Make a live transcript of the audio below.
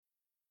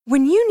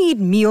When you need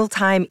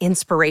mealtime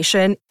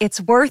inspiration,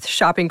 it's worth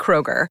shopping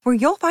Kroger, where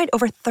you'll find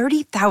over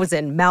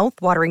 30,000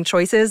 mouth-watering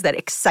choices that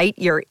excite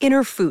your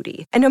inner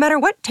foodie. And no matter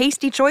what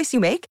tasty choice you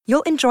make,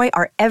 you'll enjoy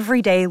our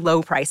everyday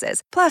low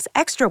prices, plus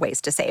extra ways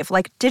to save,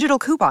 like digital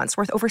coupons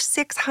worth over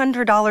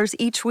 $600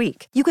 each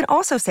week. You can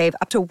also save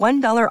up to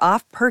 $1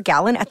 off per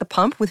gallon at the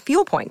pump with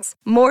fuel points.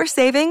 More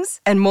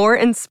savings and more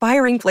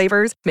inspiring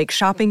flavors make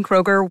shopping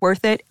Kroger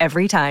worth it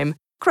every time.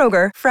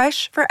 Kroger,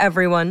 fresh for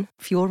everyone.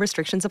 Fuel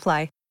restrictions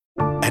apply.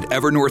 At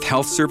Evernorth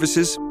Health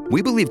Services,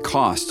 we believe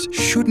costs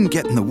shouldn't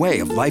get in the way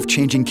of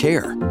life-changing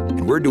care,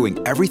 and we're doing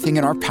everything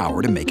in our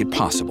power to make it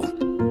possible.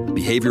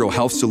 Behavioral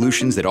health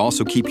solutions that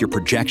also keep your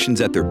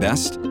projections at their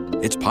best?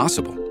 It's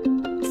possible.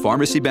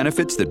 Pharmacy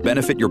benefits that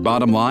benefit your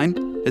bottom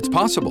line? It's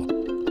possible.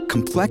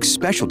 Complex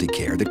specialty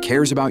care that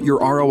cares about your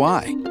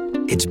ROI?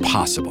 It's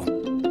possible.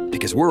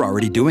 Because we're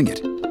already doing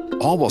it.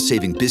 All while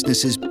saving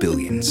businesses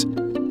billions.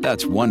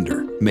 That's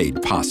Wonder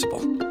made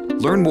possible.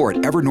 Learn more at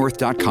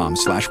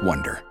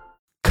evernorth.com/wonder.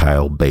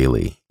 Kyle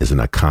Bailey is an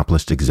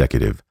accomplished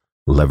executive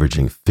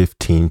leveraging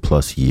 15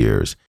 plus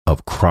years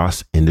of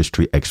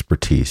cross-industry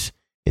expertise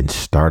in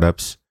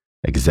startups,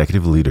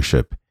 executive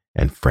leadership,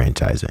 and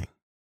franchising.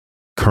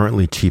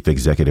 Currently Chief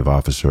Executive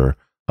Officer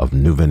of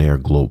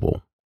Nuvenair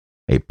Global,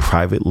 a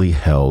privately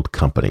held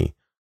company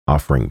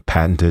offering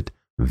patented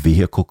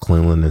vehicle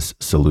cleanliness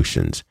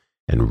solutions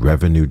and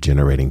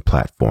revenue-generating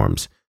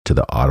platforms to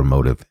the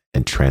automotive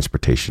and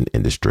transportation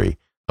industry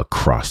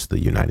across the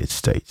United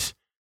States.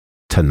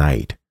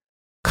 Tonight,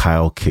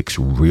 Kyle kicks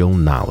real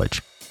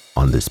knowledge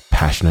on this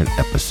passionate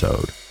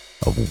episode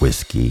of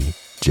Whiskey,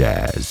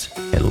 Jazz,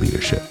 and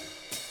Leadership.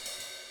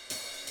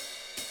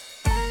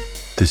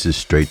 This is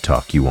straight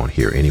talk you won't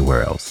hear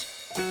anywhere else.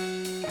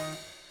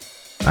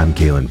 I'm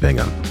Galen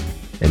Bingham,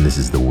 and this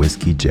is the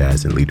Whiskey,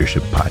 Jazz, and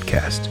Leadership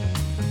podcast.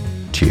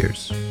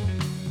 Cheers.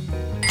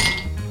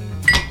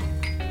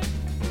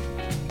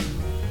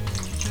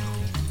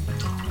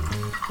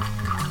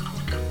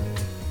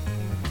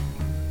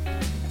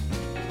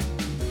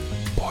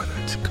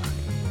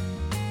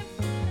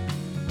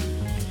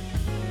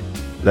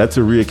 That's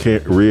a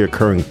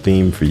reoccurring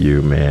theme for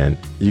you, man.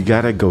 You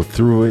got to go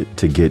through it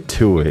to get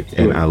to it.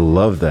 And I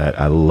love that.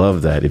 I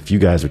love that. If you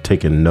guys are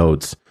taking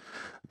notes,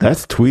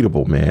 that's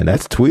tweetable, man.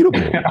 That's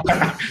tweetable.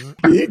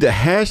 You need the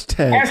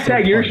hashtag.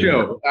 Hashtag your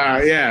show.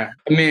 Yeah.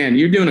 Man,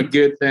 you're doing a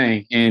good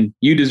thing and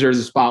you deserve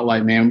the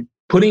spotlight, man.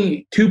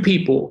 Putting two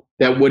people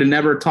that would have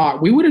never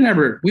talked, we would have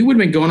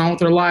been going on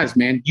with our lives,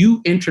 man.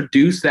 You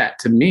introduced that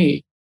to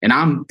me and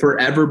I'm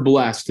forever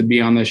blessed to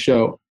be on this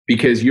show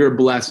because you're a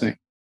blessing.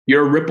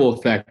 You're a ripple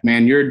effect,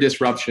 man. You're a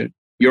disruption.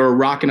 You're a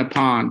rock in a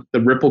pond. The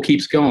ripple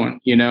keeps going,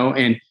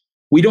 and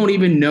we don't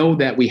even know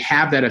that we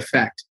have that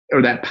effect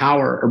or that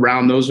power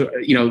around those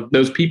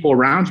people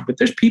around you. But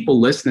there's people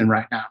listening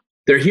right now.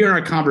 They're hearing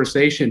our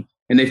conversation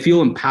and they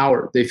feel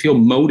empowered. They feel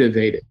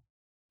motivated.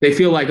 They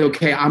feel like,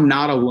 okay, I'm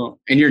not alone.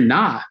 And you're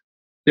not.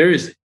 There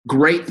is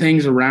great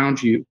things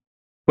around you.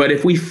 But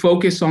if we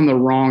focus on the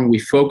wrong, we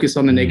focus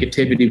on the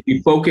negativity, if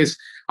we focus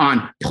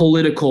on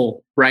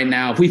political right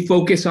now, if we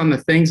focus on the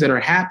things that are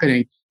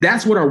happening,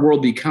 that's what our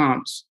world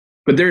becomes.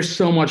 But there's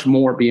so much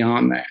more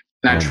beyond that.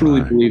 And I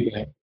truly believe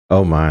that.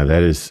 Oh my,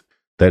 that is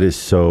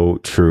so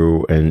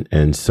true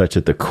and such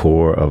at the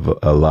core of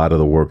a lot of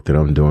the work that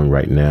I'm doing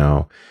right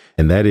now.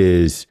 And that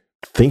is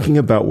thinking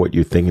about what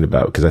you're thinking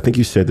about. Because I think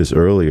you said this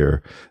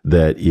earlier,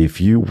 that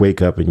if you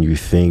wake up and you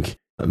think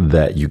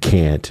that you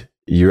can't,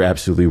 you're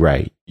absolutely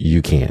right.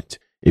 You can't.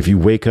 If you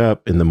wake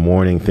up in the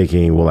morning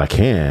thinking, well, I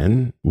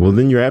can, well,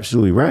 then you're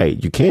absolutely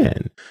right. You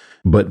can.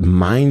 But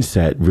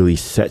mindset really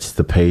sets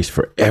the pace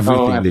for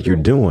everything that you're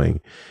doing.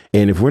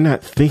 And if we're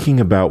not thinking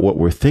about what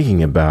we're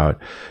thinking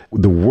about,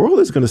 the world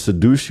is going to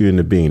seduce you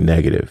into being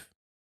negative.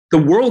 The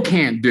world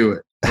can't do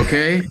it.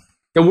 Okay.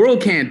 The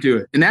world can't do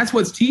it. And that's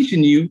what's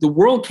teaching you. The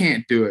world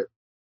can't do it.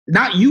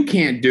 Not you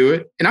can't do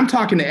it. And I'm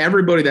talking to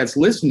everybody that's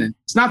listening.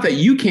 It's not that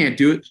you can't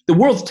do it. The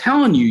world's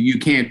telling you you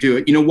can't do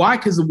it. You know why?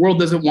 Because the world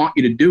doesn't want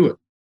you to do it.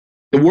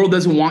 The world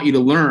doesn't want you to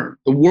learn.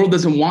 The world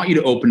doesn't want you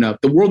to open up.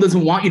 The world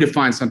doesn't want you to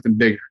find something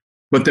bigger.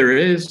 But there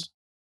is.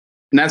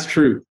 And that's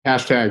true.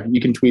 Hashtag,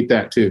 you can tweet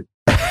that too.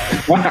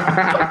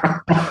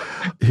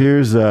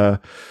 Here's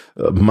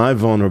my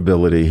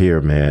vulnerability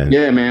here, man.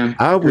 Yeah, man.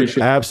 I would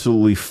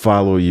absolutely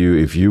follow you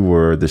if you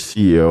were the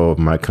CEO of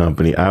my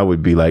company. I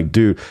would be like,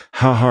 dude,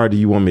 how hard do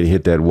you want me to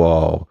hit that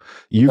wall?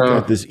 You've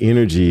got this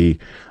energy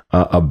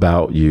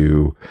about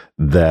you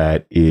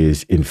that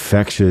is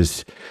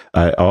infectious.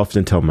 I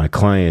often tell my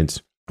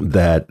clients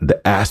that the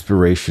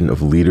aspiration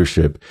of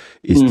leadership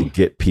is to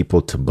get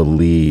people to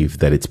believe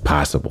that it's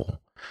possible.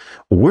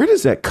 Where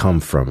does that come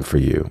from for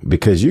you?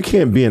 Because you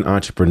can't be an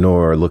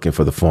entrepreneur looking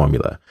for the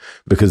formula,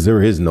 because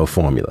there is no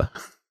formula.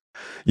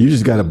 You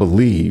just got to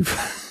believe.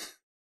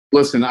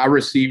 Listen, I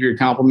receive your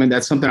compliment.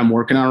 That's something I'm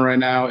working on right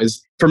now.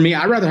 Is for me,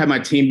 I'd rather have my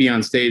team be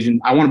on stage,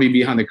 and I want to be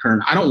behind the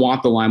curtain. I don't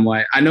want the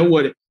limelight. I know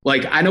what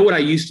I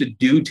used to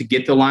do to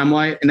get the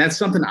limelight, and that's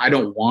something I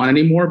don't want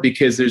anymore,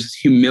 because there's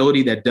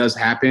humility that does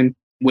happen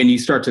when you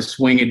start to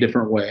swing a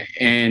different way.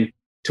 And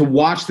to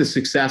watch the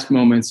success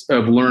moments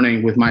of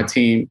learning with my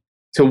team,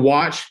 to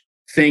watch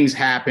things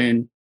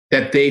happen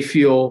that they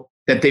feel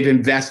that they've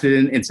invested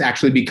in, it's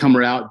actually become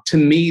real. To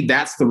me,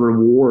 that's the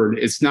reward.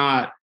 It's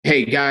not,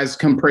 hey guys,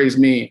 come praise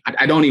me.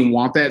 I don't even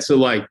want that. So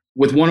like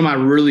with one of my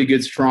really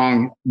good,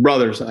 strong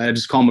brothers, I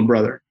just call him a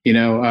brother.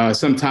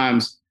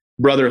 Sometimes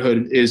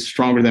brotherhood is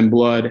stronger than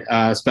blood,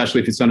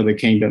 especially if it's under the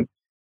kingdom.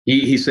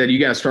 He said, you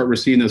got to start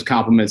receiving those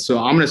compliments. So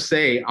I'm going to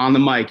say on the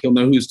mic, he'll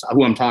know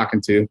who I'm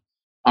talking to.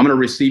 I'm going to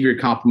receive your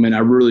compliment. I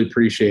really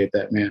appreciate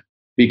that, man,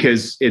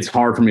 because it's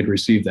hard for me to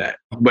receive that,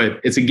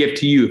 but it's a gift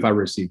to you if I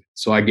receive it.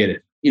 So I get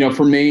it.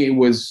 For me, it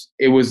was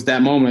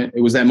that moment.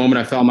 It was that moment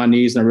I fell on my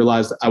knees and I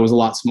realized I was a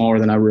lot smaller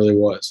than I really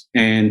was.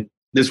 And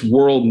this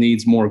world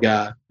needs more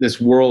God.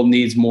 This world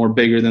needs more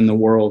bigger than the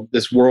world.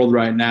 This world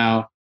right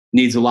now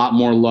needs a lot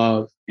more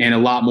love and a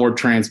lot more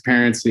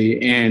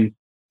transparency. And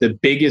the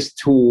biggest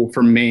tool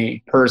for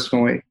me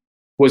personally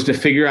was to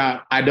figure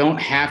out, I don't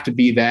have to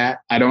be that.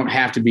 I don't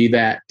have to be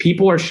that.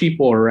 People are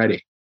sheeple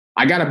already.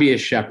 I got to be a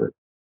shepherd,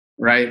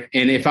 right?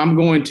 And if I'm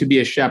going to be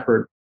a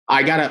shepherd,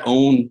 I got to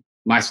own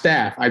my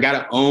staff. I got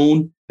to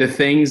own the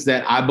things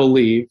that I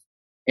believe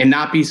and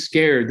not be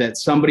scared that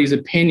somebody's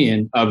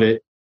opinion of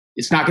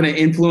it's not going to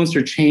influence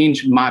or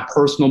change my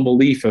personal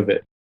belief of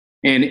it.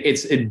 And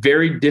it's a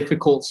very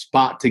difficult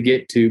spot to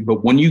get to.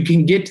 But when you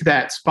can get to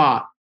that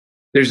spot,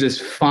 there's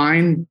this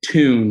fine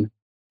tune.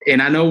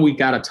 And I know we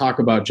got to talk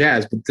about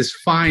jazz, but this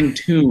fine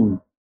tune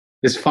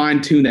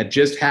that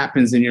just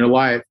happens in your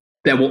life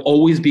that will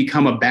always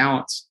become a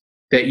balance,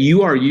 that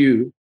you are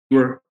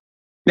you're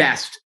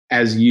best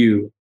as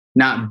you,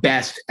 not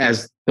best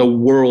as the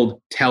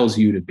world tells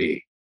you to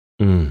be.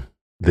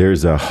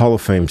 There's a Hall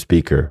of Fame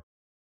speaker.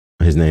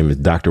 His name is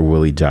Dr.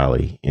 Willie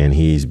Jolly, and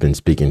he's been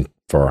speaking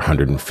for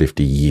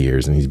 150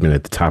 years, and he's been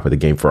at the top of the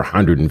game for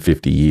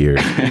 150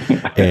 years.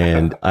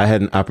 And I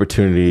had an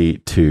opportunity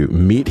to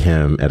meet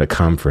him at a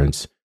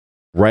conference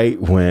right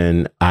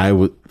when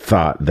I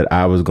thought that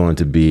I was going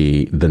to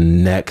be the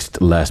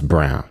next Les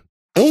Brown.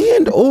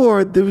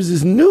 Or there was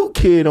this new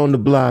kid on the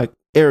block,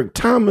 Eric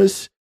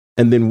Thomas,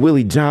 and then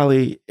Willie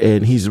Jolly,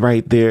 and he's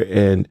right there.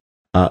 And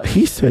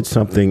he said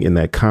something in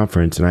that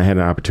conference, and I had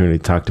an opportunity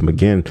to talk to him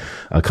again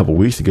a couple of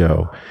weeks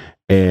ago.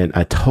 And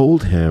I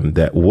told him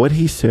that what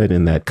he said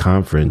in that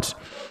conference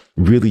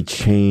really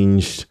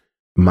changed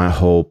my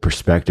whole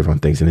perspective on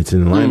things. And it's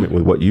in alignment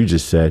with what you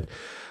just said.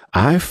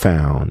 I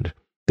found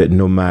that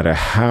no matter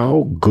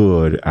how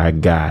good I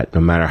got,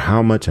 no matter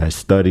how much I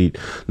studied,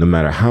 no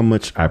matter how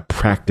much I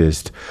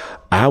practiced,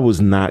 I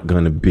was not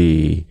going to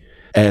be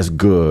as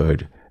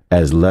good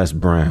as Les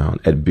Brown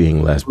at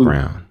being Les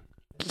Brown.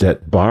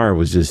 That bar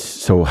was just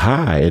so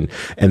high.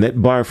 And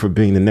that bar for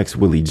being the next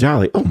Willie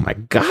Jolly, oh my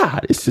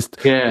God, it's just,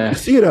 you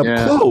see it up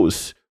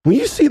close. When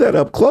you see that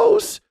up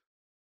close,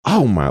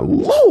 oh my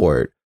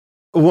Lord.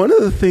 One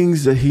of the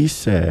things that he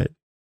said,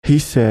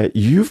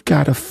 you've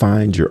got to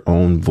find your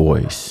own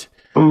voice.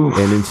 Oof.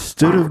 And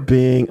instead of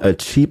being a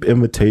cheap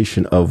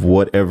imitation of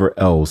whatever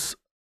else,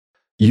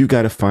 you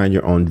got to find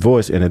your own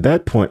voice. And at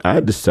that point,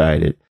 I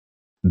decided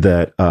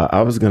that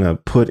I was going to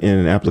put in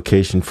an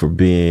application for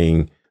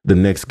being the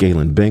next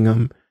Galen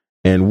Bingham.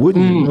 And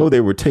wouldn't you know,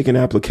 they were taking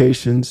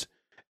applications,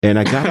 and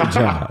I got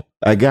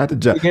the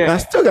job. Yeah. I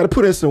still got to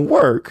put in some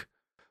work,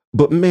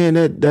 but man,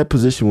 that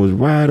position was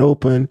wide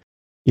open.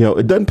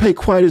 It doesn't pay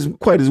quite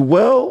as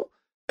well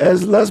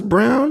as Les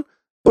Brown,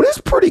 but it's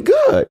pretty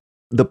good.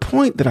 The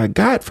point that I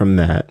got from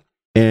that,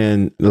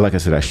 and like I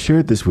said, I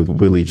shared this with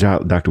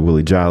Dr.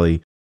 Willie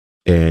Jolly,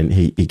 and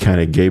he kind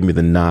of gave me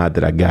the nod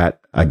that I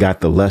got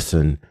the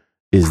lesson,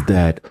 is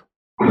that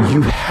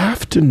you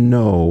have to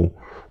know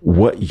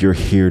what you're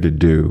here to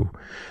do.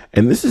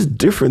 And this is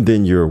different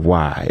than your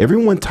why.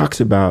 Everyone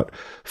talks about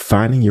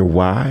finding your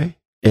why,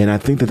 and I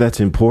think that that's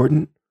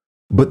important.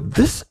 But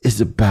this is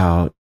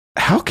about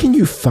how can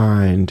you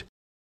find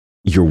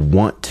your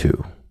want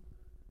to?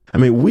 I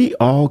mean, we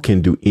all can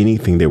do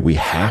anything that we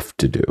have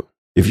to do.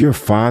 If you're a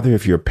father,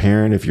 if you're a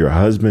parent, if you're a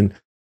husband,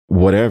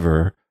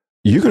 whatever,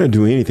 you're going to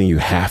do anything you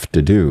have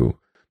to do.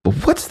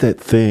 But what's that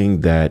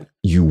thing that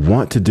you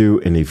want to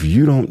do? And if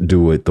you don't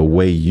do it the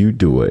way you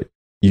do it,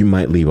 you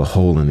might leave a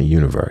hole in the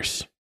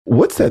universe.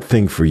 What's that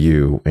thing for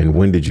you, and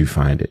when did you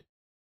find it?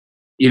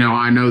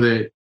 I know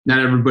that not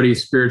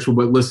everybody's spiritual,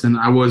 but listen,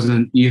 I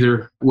wasn't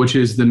either, which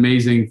is the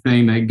amazing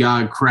thing that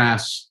God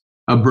crafts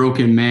a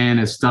broken man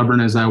as stubborn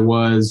as I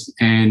was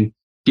and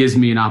gives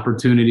me an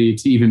opportunity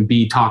to even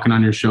be talking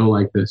on your show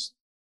like this.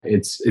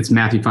 It's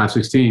Matthew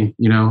 5:16,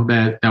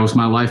 that was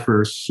my life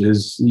verse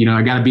is,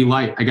 I got to be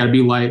light. I got to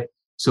be light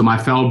so my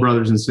fellow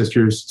brothers and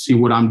sisters see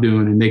what I'm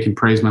doing and they can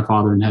praise my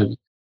Father in heaven.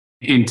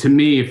 And to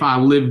me, if I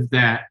live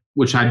that,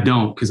 which I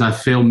don't, because I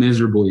fail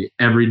miserably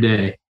every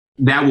day,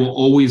 that will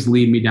always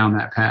lead me down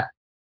that path.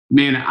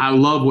 Man, I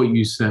love what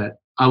you said.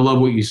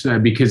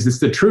 Because it's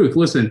the truth.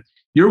 Listen,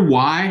 your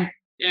why,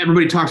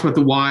 everybody talks about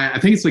the why. I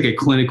think it's like a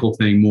clinical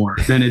thing more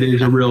than it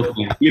is a real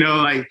thing.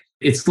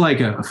 It's like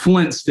a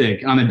flint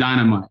stick on a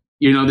dynamite.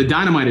 The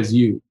dynamite is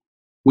you.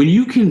 When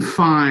you can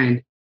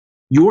find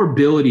your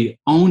ability,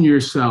 own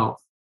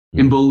yourself,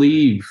 and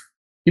believe.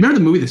 You remember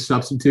the movie The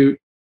Substitute?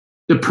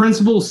 The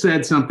principal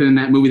said something in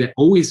that movie that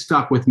always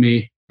stuck with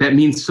me that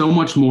means so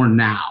much more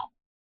now.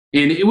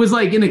 And it was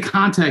like in the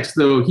context,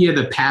 though, he had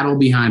the paddle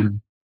behind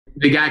him.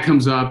 The guy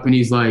comes up and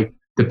he's like,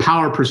 the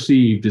power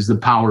perceived is the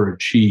power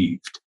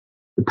achieved.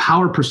 The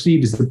power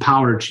perceived is the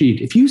power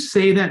achieved. If you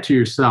say that to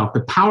yourself,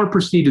 the power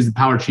perceived is the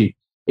power achieved.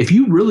 If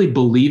you really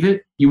believe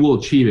it, you will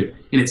achieve it.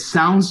 And it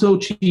sounds so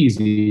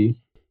cheesy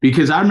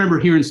because I remember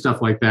hearing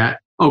stuff like that.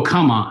 Oh,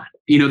 come on.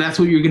 You know, that's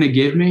what you're going to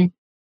give me?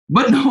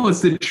 But no,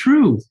 it's the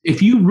truth.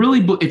 If you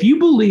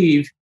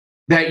believe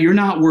that you're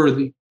not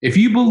worthy, if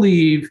you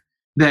believe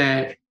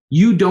that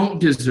you don't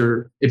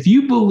deserve, if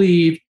you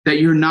believe that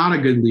you're not a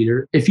good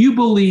leader, if you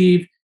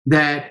believe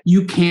that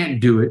you can't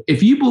do it,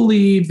 if you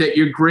believe that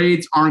your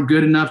grades aren't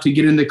good enough to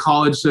get into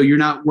college so you're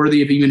not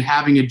worthy of even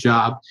having a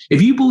job,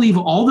 if you believe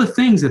all the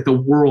things that the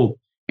world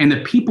and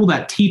the people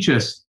that teach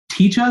us,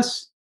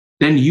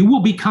 then you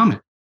will become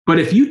it. But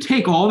if you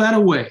take all that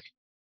away,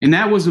 and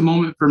that was a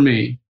moment for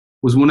me,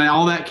 was when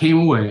all that came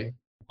away,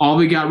 all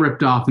of it got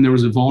ripped off, and there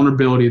was a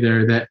vulnerability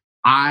there that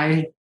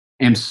I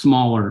am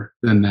smaller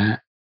than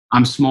that.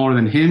 I'm smaller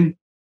than him.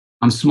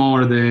 I'm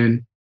smaller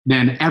than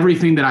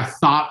everything that I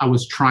thought I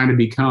was trying to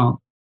become.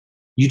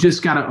 You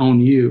just got to own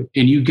you,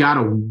 and you got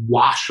to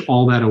wash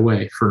all that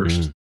away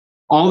first.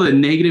 All the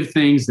negative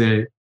things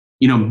that,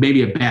 you know,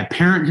 maybe a bad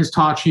parent has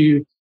taught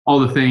you, all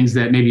the things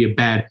that maybe a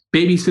bad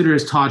babysitter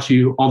has taught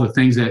you, all the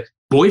things that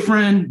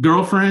boyfriend,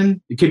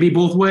 girlfriend, it could be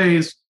both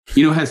ways,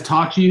 you know, has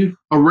taught you,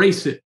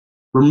 erase it,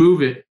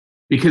 remove it,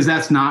 because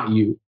that's not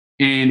you.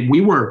 And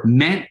we were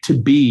meant to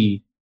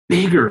be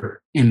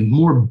bigger and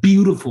more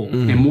beautiful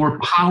and more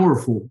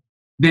powerful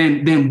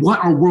than what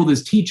our world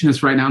is teaching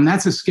us right now. And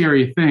that's a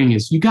scary thing,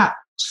 is you got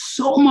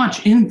so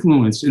much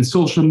influence in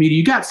social media.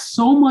 You got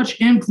so much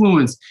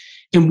influence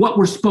in what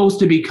we're supposed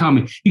to be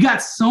becoming. You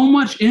got so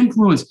much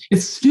influence.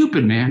 It's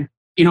stupid, man.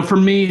 You know, for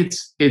me,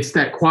 it's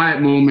that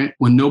quiet moment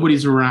when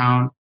nobody's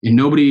around and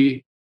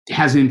nobody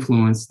has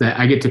influence, that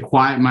I get to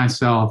quiet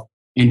myself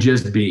and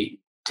just be.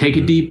 Take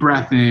a deep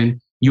breath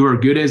in. You are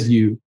good as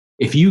you.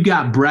 If you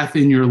got breath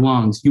in your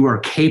lungs, you are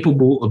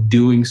capable of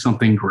doing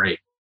something great.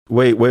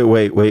 Wait.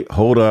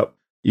 Hold up.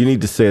 You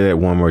need to say that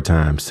one more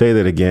time. Say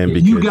that again.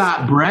 If you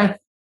got breath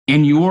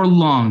in your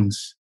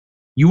lungs,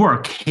 you are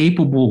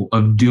capable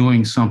of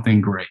doing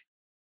something great.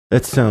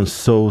 That sounds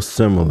so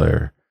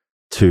similar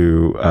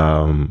to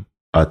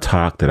a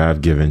talk that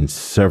I've given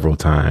several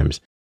times,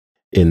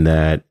 in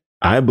that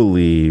I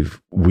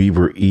believe we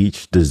were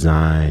each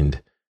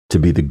designed to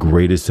be the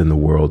greatest in the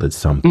world at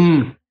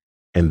something.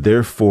 And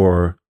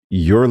therefore,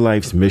 your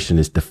life's mission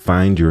is to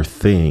find your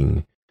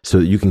thing so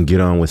that you can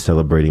get on with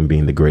celebrating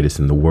being the greatest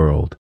in the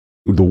world.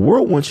 The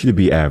world wants you to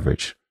be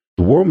average.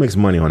 The world makes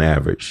money on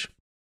average.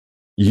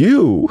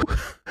 You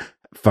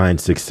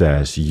find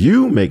success.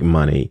 You make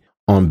money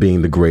on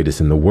being the greatest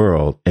in the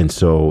world. And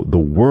so the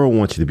world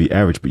wants you to be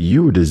average, but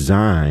you were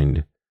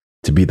designed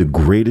to be the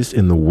greatest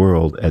in the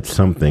world at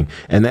something.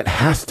 And that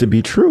has to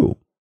be true.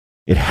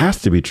 It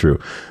has to be true.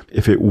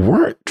 If it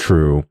weren't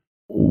true,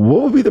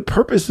 what would be the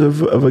purpose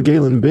of a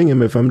Galen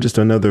Bingham if I'm just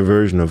another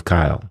version of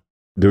Kyle?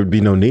 There would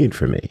be no need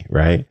for me,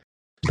 right?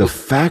 The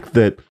fact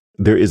that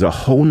there is a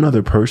whole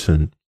nother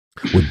person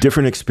with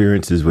different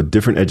experiences, with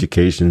different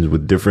educations,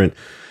 with different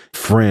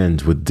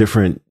friends, with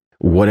different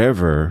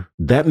whatever,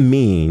 that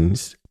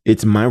means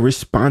it's my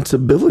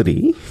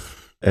responsibility.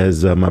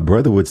 As my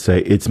brother would say,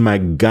 it's my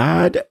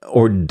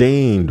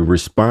God-ordained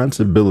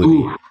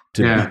responsibility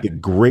to be the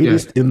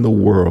greatest in the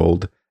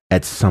world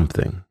at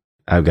something.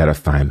 I've got to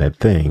find that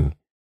thing.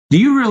 Do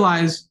you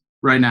realize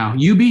right now,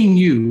 you being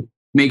you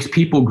makes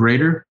people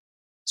greater?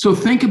 So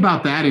think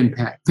about that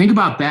impact. Think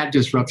about that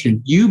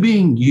disruption. You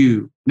being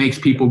you makes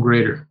people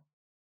greater.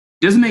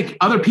 Doesn't make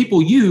other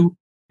people you.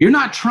 You're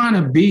not trying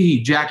to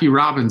be Jackie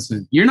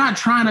Robinson. You're not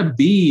trying to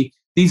be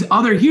these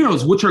other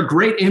heroes, which are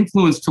great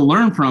influence to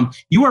learn from.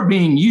 You are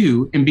being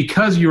you. And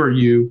because you're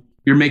you,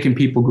 you're making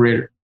people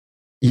greater.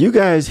 You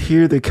guys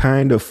hear the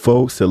kind of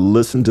folks that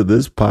listen to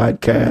this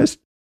podcast?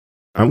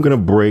 I'm going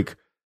to break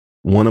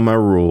one of my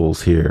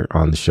rules here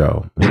on the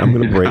show. I'm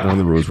going to break one of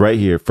the rules right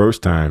here,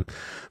 first time,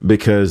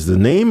 because the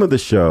name of the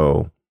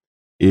show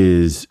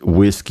is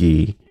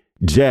Whiskey,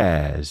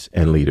 Jazz,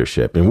 and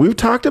Leadership. And we've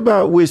talked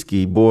about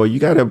whiskey. Boy, you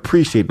got to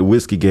appreciate the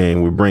whiskey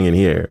game we're bringing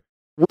here.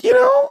 You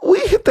know, we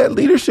hit that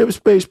leadership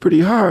space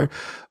pretty hard.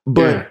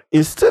 But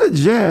instead of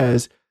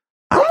jazz,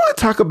 I want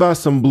to talk about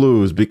some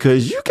blues,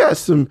 because you got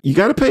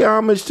to pay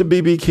homage to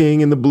B.B.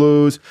 King and the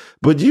blues.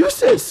 But you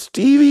said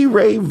Stevie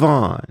Ray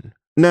Vaughan.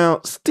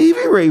 Now,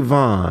 Stevie Ray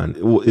Vaughan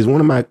is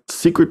one of my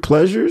secret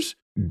pleasures.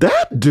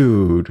 That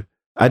dude,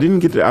 I didn't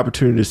get the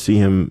opportunity to see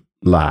him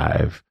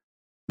live.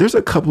 There's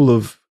a couple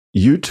of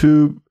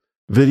YouTube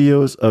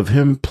videos of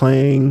him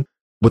playing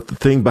with the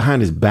thing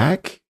behind his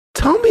back.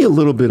 Tell me a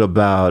little bit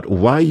about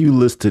why you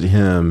listed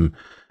him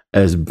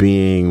as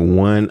being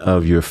one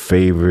of your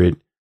favorite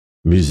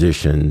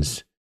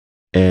musicians,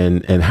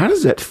 and how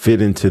does that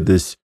fit into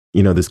this,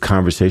 you know, this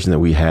conversation that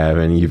we have?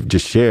 And you've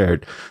just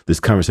shared this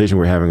conversation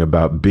we're having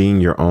about being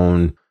your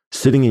own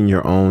sitting in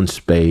your own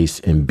space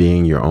and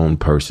being your own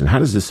person. How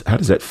does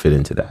that fit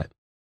into that?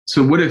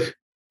 So what if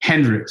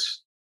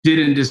Hendrix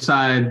didn't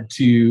decide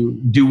to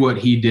do what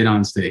he did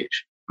on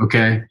stage?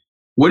 Okay.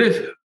 What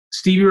if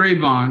Stevie Ray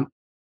Vaughan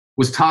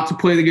was taught to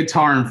play the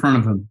guitar in front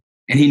of him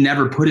and he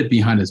never put it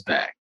behind his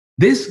back?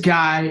 This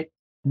guy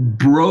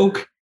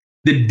broke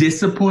the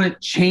discipline,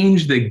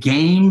 changed the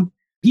game.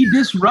 He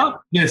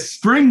disrupted the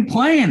string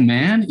playing,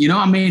 man.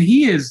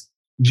 He is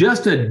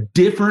just a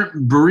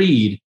different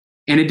breed.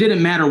 And it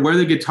didn't matter where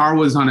the guitar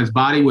was on his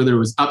body, whether it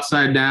was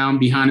upside down,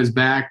 behind his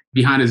back,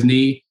 behind his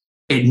knee.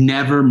 It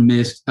never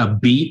missed a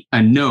beat,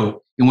 a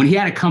note. And when he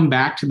had to come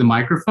back to the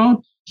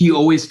microphone, he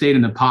always stayed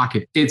in the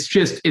pocket.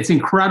 It's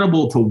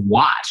incredible to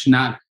watch,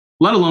 not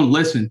let alone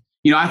listen.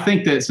 I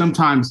think that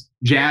sometimes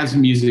jazz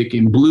music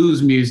and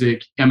blues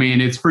music,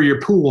 it's for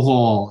your pool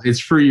hall, it's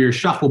for your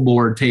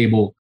shuffleboard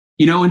table,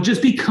 and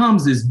just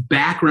becomes this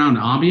background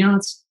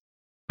ambiance.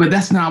 But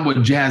that's not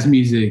what jazz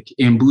music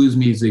and blues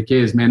music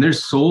is, man.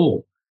 There's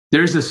soul.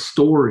 There's a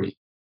story.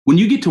 When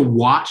you get to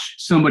watch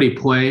somebody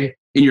play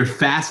and you're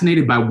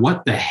fascinated by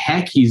what the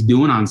heck he's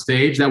doing on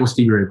stage, that was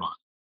Stevie Ray Vaughan.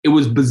 It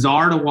was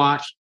bizarre to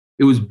watch.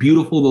 It was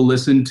beautiful to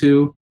listen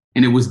to.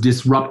 And it was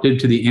disruptive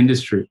to the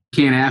industry.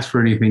 Can't ask for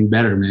anything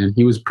better, man.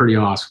 He was pretty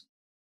awesome.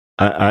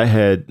 I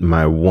had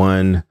my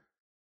one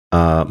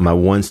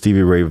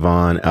Stevie Ray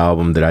Vaughan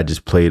album that I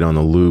just played on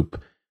a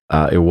loop.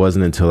 It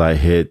wasn't until I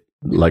hit,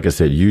 like I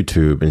said,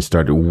 YouTube and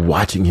started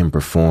watching him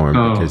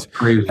perform. Because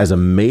crazy. As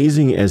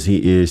amazing as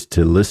he is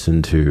to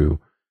listen to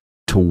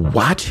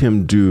watch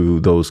him do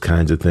those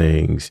kinds of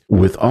things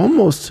with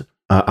almost,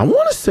 I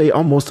want to say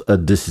almost a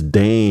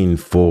disdain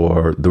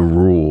for the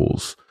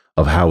rules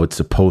of how it's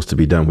supposed to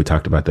be done. We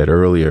talked about that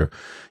earlier.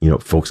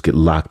 Folks get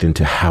locked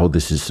into how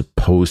this is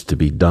supposed to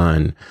be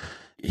done.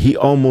 He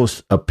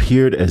almost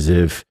appeared as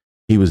if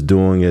he was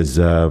doing as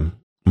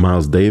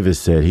Miles Davis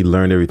said, he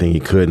learned everything he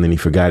could and then he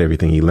forgot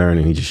everything he learned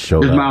and he just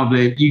showed up. Miles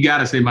Davis. You got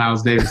to say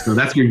Miles Davis, though.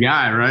 That's your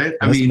guy, right?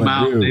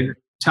 Miles Davis.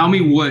 Tell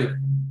me what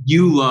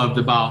you loved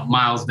about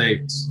Miles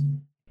Davis.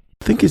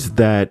 I think it's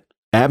that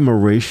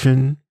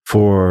admiration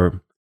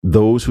for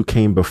those who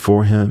came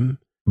before him,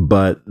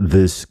 but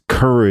this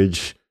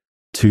courage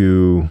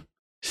to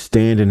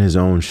stand in his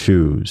own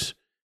shoes.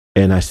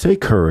 And I say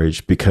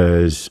courage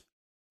because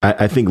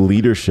I think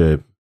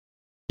leadership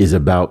is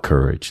about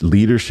courage.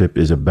 Leadership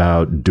is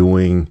about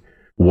doing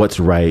what's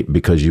right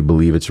because you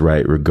believe it's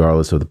right,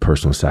 regardless of the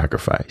personal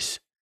sacrifice.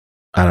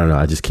 I don't know.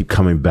 I just keep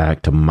coming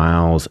back to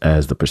Miles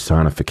as the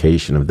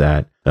personification of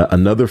that.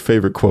 Another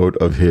favorite quote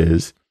of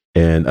his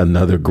and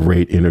another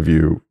great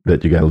interview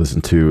that you got to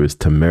listen to is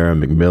Tamara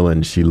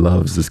McMillan. She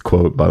loves this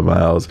quote by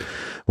Miles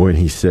when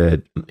he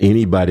said,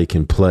 anybody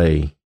can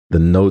play. The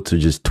notes are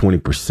just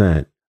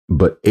 20%,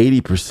 but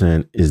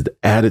 80% is the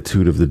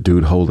attitude of the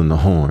dude holding the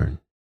horn.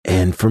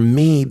 And for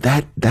me,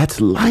 that's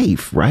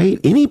life, right?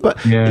 Any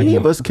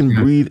of us can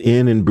breathe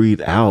in and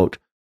breathe out.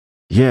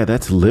 Yeah,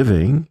 that's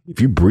living. If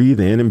you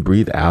breathe in and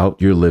breathe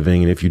out, you're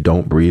living. And if you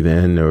don't breathe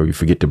in or you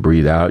forget to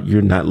breathe out,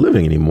 you're not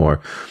living anymore.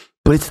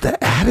 But it's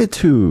the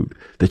attitude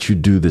that you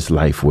do this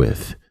life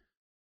with.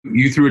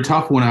 You threw a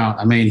tough one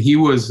out. He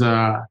was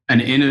an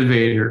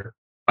innovator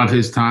of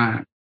his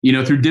time,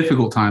 through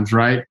difficult times,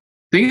 right?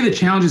 Think of the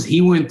challenges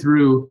he went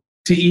through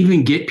to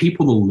even get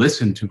people to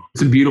listen to him.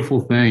 It's a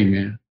beautiful thing,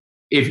 man.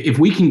 If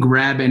we can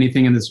grab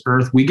anything in this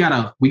earth, we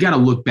gotta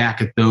look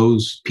back at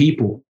those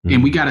people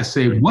and we gotta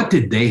say, what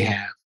did they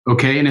have?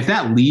 Okay. And if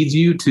that leads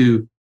you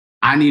to,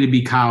 I need to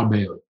be Kyle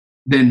Bailey,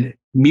 then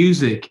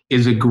music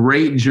is a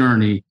great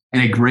journey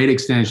and a great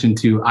extension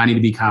to, I need to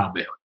be Kyle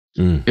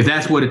Bailey. If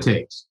that's what it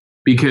takes,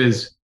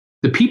 because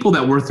the people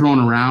that we're throwing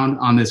around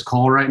on this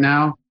call right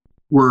now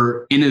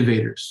were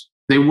innovators.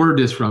 They were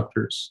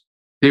disruptors.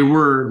 They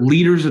were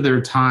leaders of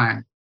their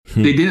time.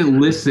 They didn't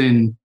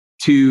listen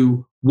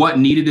to what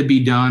needed to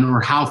be done or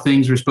how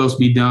things were supposed to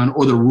be done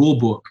or the rule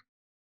book.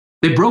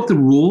 They broke the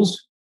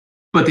rules,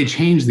 but they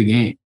changed the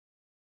game.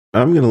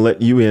 I'm going to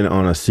let you in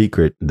on a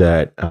secret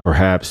that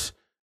perhaps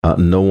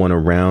no one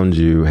around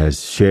you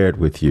has shared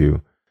with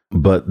you.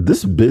 But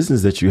this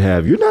business that you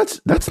have,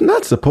 that's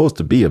not supposed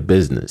to be a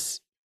business.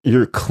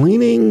 You're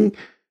cleaning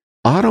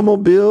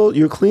automobile,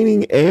 you're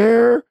cleaning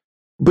air,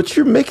 but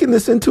you're making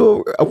this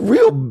into a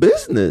real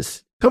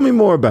business. Tell me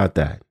more about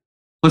that.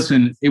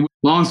 Listen,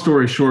 long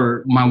story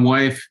short, my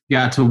wife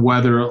got to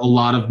weather a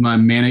lot of my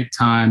manic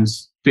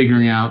times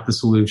figuring out the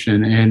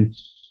solution. And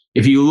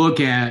if you look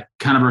at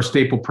kind of our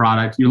staple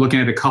product, you're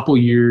looking at a couple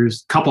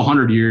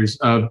hundred years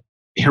of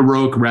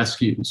heroic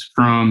rescues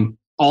from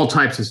all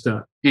types of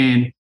stuff.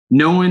 And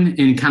knowing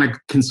and kind of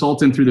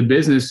consulting through the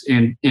business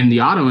in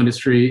the auto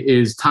industry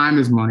is time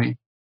is money.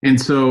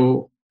 And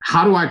so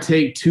how do I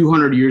take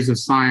 200 years of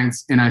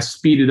science and I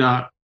speed it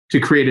up to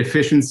create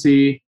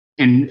efficiency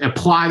and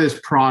apply this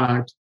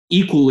product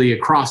equally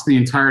across the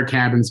entire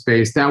cabin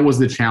space? That was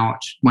the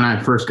challenge when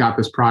I first got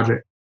this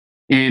project.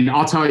 And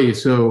I'll tell you,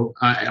 so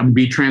I'll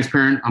be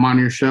transparent. I'm on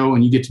your show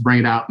and you get to bring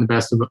it out in the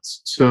best of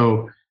us.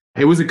 So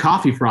it was a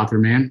coffee frother,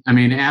 man.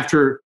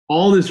 After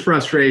all this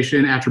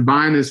frustration, after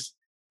buying this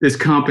this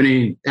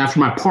company after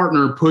my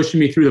partner pushing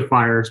me through the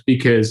fires,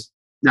 because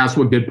that's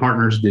what good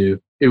partners do.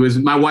 It was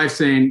my wife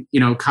saying,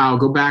 Kyle,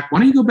 go back. Why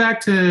don't you go back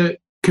to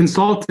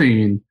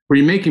consulting and where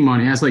you're making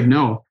money? I was like,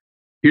 no,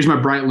 here's my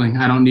Breitling.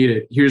 I don't need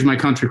it. Here's my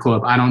country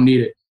club. I don't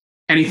need it.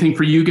 Anything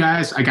for you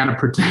guys, I got to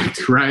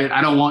protect, right?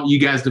 I don't want you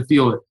guys to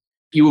feel it.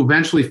 You will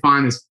eventually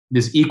find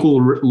this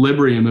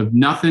equilibrium of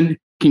nothing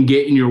can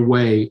get in your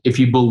way if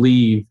you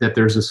believe that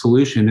there's a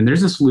solution, and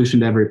there's a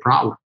solution to every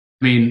problem.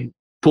 I mean,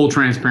 full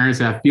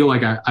transparency, I feel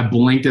like I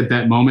blinked at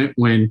that moment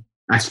when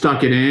I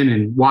stuck it in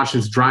and watched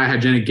this dry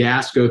hygienic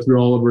gas go through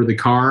all over the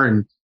car,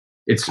 and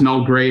it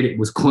smelled great. It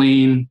was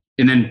clean.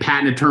 And then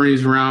patent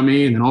attorneys around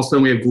me. And then all of a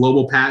sudden we have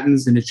global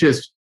patents, and it's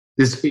just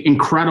this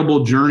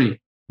incredible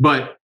journey.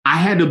 But I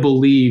had to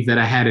believe that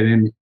I had it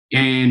in me.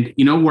 And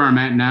where I'm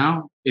at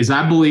now is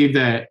I believe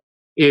that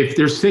if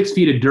there's 6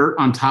 feet of dirt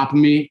on top of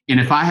me, and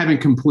if I haven't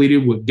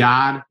completed what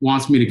God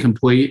wants me to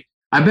complete,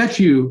 I bet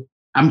you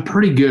I'm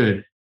pretty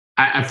good.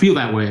 I feel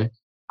that way.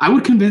 I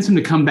would convince him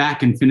to come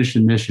back and finish the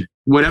mission,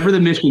 whatever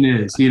the mission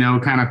is,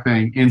 kind of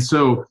thing. And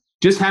so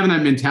just having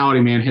that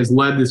mentality, man, has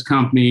led this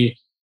company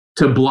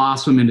to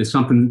blossom into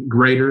something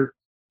greater.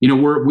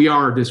 We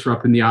are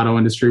disrupting the auto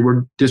industry.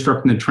 We're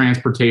disrupting the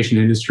transportation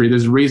industry.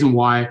 There's a reason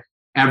why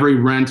every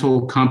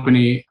rental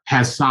company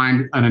has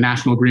signed a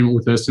national agreement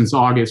with us since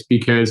August,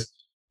 because,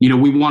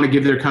 we want to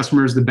give their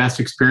customers the best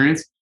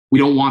experience. We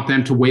don't want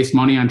them to waste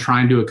money on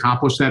trying to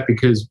accomplish that,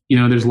 because,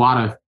 there's a lot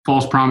of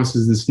false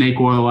promises and snake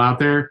oil out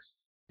there.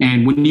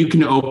 And when you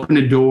can open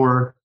a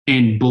door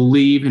and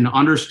believe and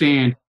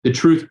understand the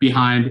truth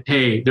behind,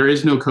 hey, there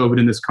is no COVID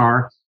in this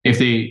car, if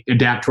they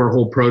adapt to our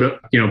whole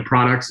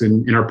products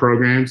and our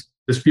programs,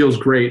 this feels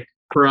great.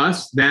 For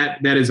us,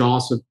 that is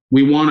awesome.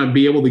 We want to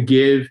be able to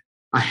give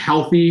a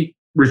healthy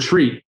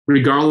retreat,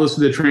 regardless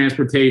of the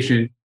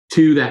transportation,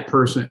 to that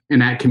person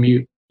and that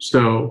commute.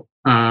 So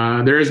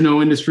there is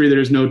no industry, there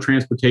is no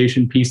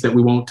transportation piece that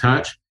we won't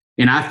touch.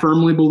 And I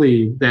firmly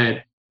believe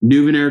that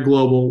Nuvenair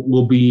Global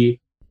will be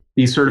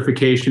the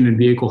certification and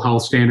vehicle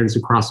health standards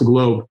across the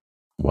globe.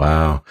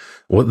 Wow.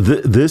 Well,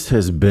 this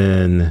has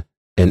been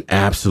an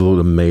absolute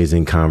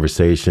amazing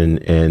conversation.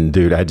 And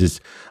dude,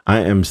 I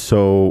am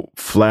so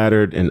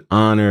flattered and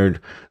honored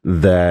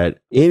that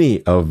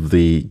any of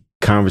the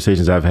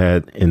conversations I've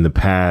had in the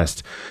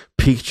past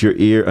piqued your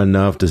ear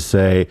enough to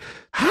say,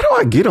 how do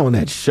I get on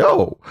that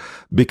show?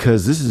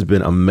 Because this has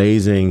been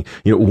amazing.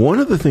 One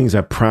of the things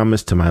I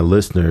promised to my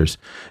listeners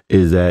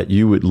is that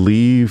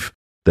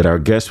that our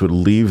guests would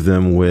leave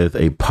them with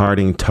a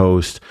parting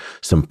toast,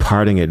 some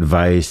parting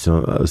advice,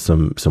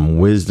 some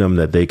wisdom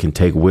that they can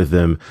take with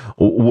them.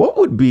 What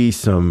would be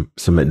some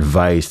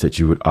advice that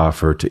you would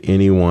offer to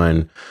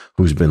anyone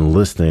who's been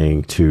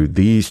listening to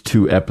these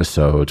 2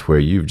 episodes where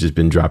you've just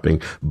been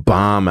dropping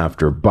bomb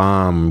after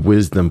bomb,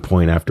 wisdom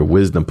point after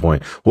wisdom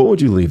point? What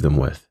would you leave them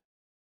with?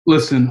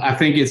 Listen, I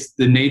think it's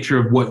the nature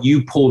of what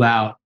you pulled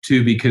out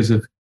too, because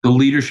of the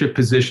leadership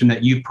position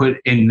that you put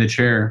in the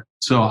chair.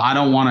 So I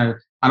don't want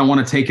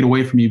to take it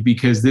away from you,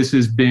 because this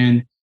has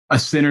been a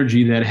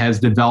synergy that has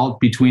developed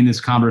between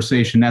this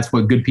conversation. That's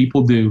what good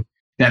people do,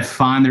 that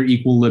find their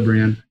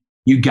equilibrium.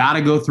 You got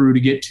to go through to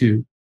get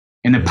to.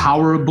 And the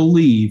power of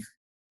believe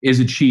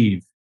is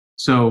achieve.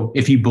 So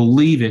if you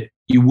believe it,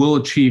 you will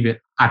achieve it.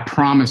 I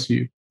promise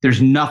you,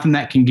 there's nothing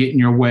that can get in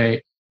your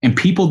way. And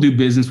people do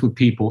business with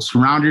people.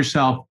 Surround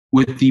yourself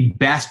with the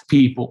best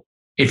people.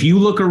 If you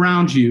look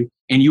around you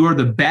and you are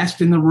the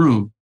best in the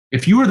room,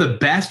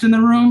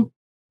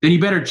 then you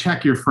better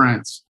check your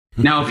friends.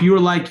 Now, if you are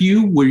like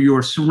you, where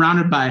you're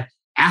surrounded by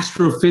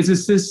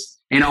astrophysicists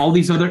and all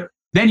these other,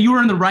 then you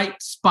are in the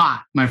right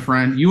spot, my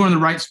friend. You are in the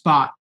right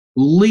spot.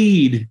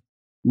 Lead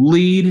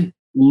the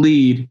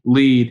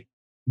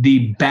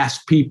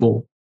best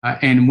people.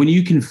 And when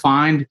you can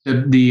find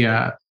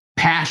the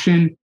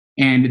passion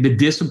and the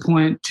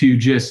discipline to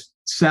just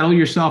settle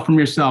yourself from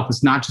yourself,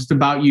 it's not just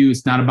about you.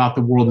 It's not about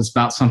the world. It's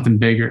about something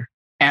bigger.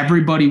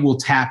 Everybody will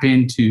tap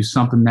into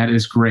something that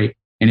is great.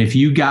 And if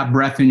you got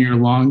breath in your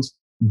lungs,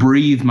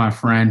 breathe, my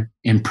friend,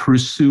 and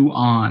pursue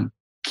on.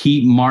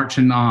 Keep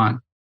marching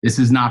on. This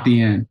is not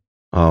the end.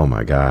 Oh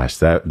my gosh,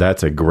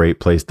 that's a great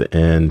place to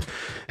end.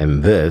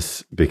 And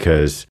this,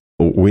 because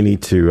we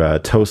need to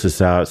toast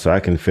this out so I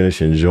can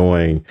finish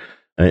enjoying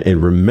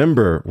and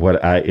remember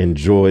what I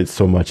enjoyed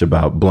so much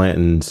about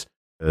Blanton's,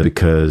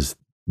 because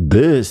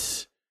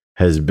this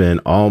has been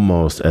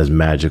almost as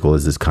magical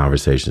as this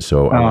conversation.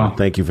 So I want to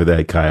thank you for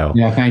that, Kyle.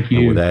 Yeah, thank you.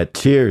 And with that,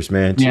 cheers,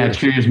 man.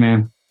 Cheers. Yeah, cheers,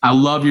 man. I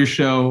love your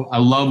show. I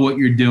love what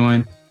you're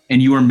doing,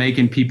 and you are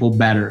making people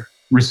better.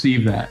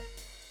 Receive that.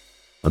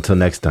 Until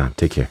next time,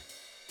 take care.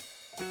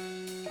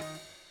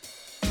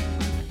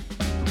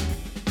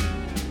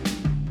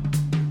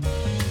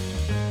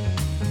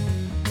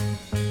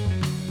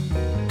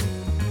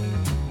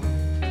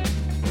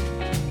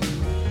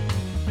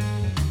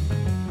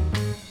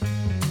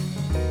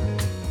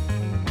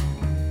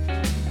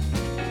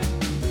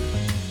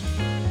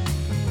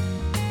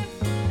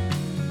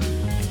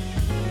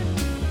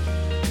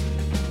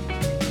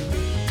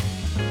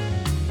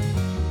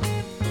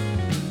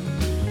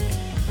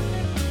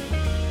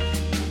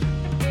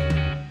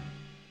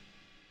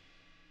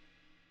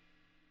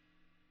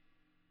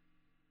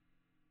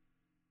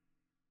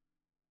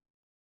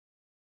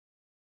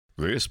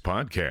 This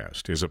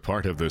podcast is a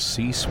part of the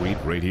C-Suite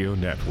Radio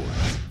Network.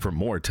 For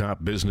more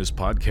top business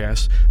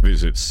podcasts,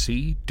 visit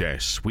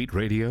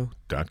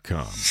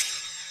c-suiteradio.com.